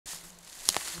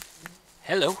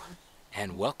Hello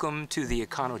and welcome to the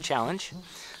EconoChallenge.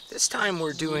 This time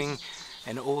we're doing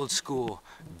an old school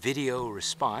video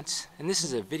response, and this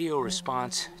is a video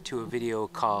response to a video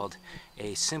called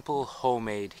A Simple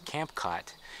Homemade Camp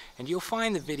Cot, and you'll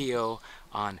find the video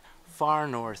on Far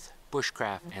North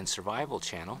Bushcraft and Survival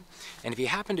channel. And if you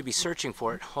happen to be searching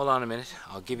for it, hold on a minute,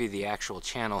 I'll give you the actual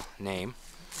channel name.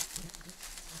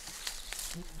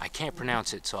 I can't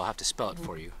pronounce it, so I'll have to spell it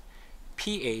for you.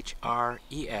 P-H-R-E-S-H-A-Y-R.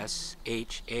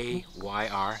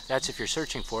 That's if you're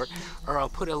searching for it, or I'll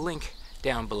put a link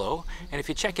down below, and if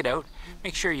you check it out,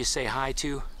 make sure you say hi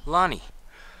to Lonnie.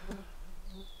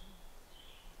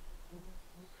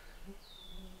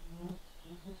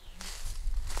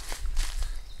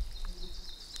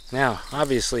 Now,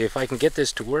 obviously, if I can get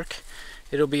this to work,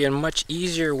 it'll be a much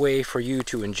easier way for you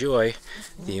to enjoy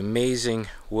the Amazing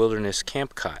Wilderness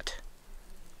Camp Cot.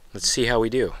 Let's see how we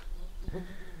do.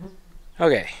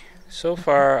 Okay, so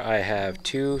far I have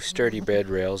two sturdy bed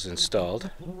rails installed,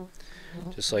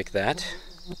 just like that,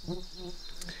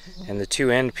 and the two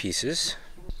end pieces.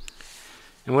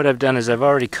 And what I've done is I've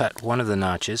already cut one of the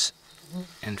notches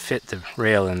and fit the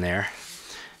rail in there,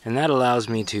 and that allows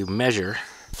me to measure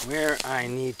where I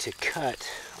need to cut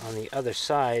on the other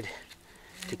side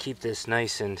to keep this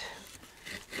nice and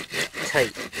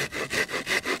tight.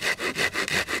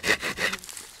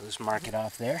 So just mark it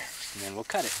off there, and then we'll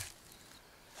cut it.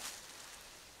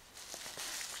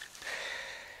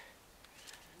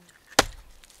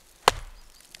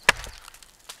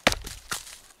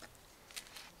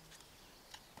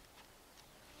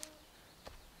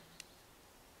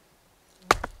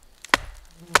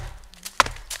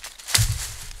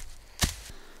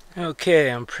 Okay,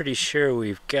 I'm pretty sure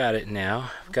we've got it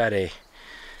now. I've got a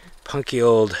punky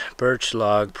old birch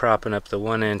log propping up the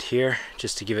one end here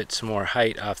just to give it some more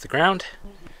height off the ground.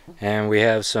 And we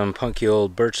have some punky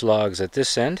old birch logs at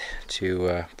this end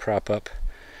to prop up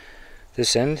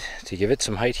this end to give it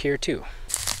some height here too.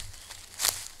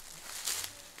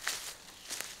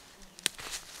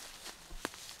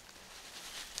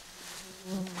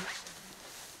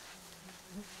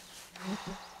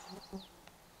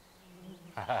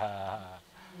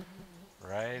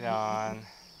 Right on.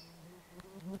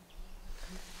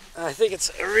 I think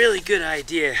it's a really good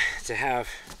idea to have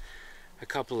a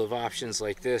couple of options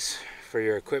like this for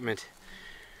your equipment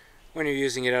when you're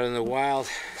using it out in the wild.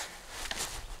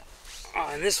 Oh,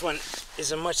 and this one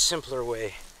is a much simpler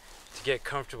way to get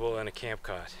comfortable in a camp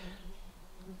cot.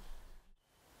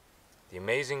 The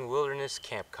Amazing Wilderness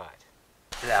Camp Cot.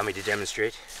 Allow me to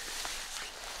demonstrate.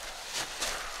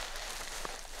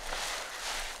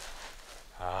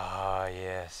 Ah,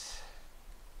 yes.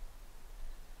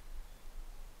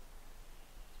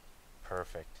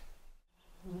 Perfect.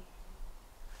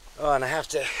 Oh, and I have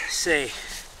to say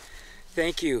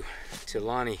thank you to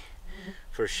Lonnie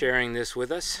for sharing this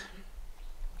with us.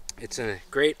 It's a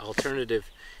great alternative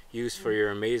use for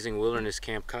your Amazing Wilderness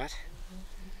Camp Cot.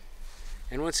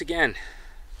 And once again,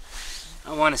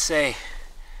 I want to say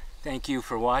thank you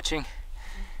for watching,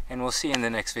 and we'll see you in the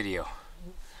next video.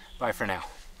 Bye for now.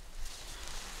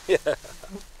 Yeah.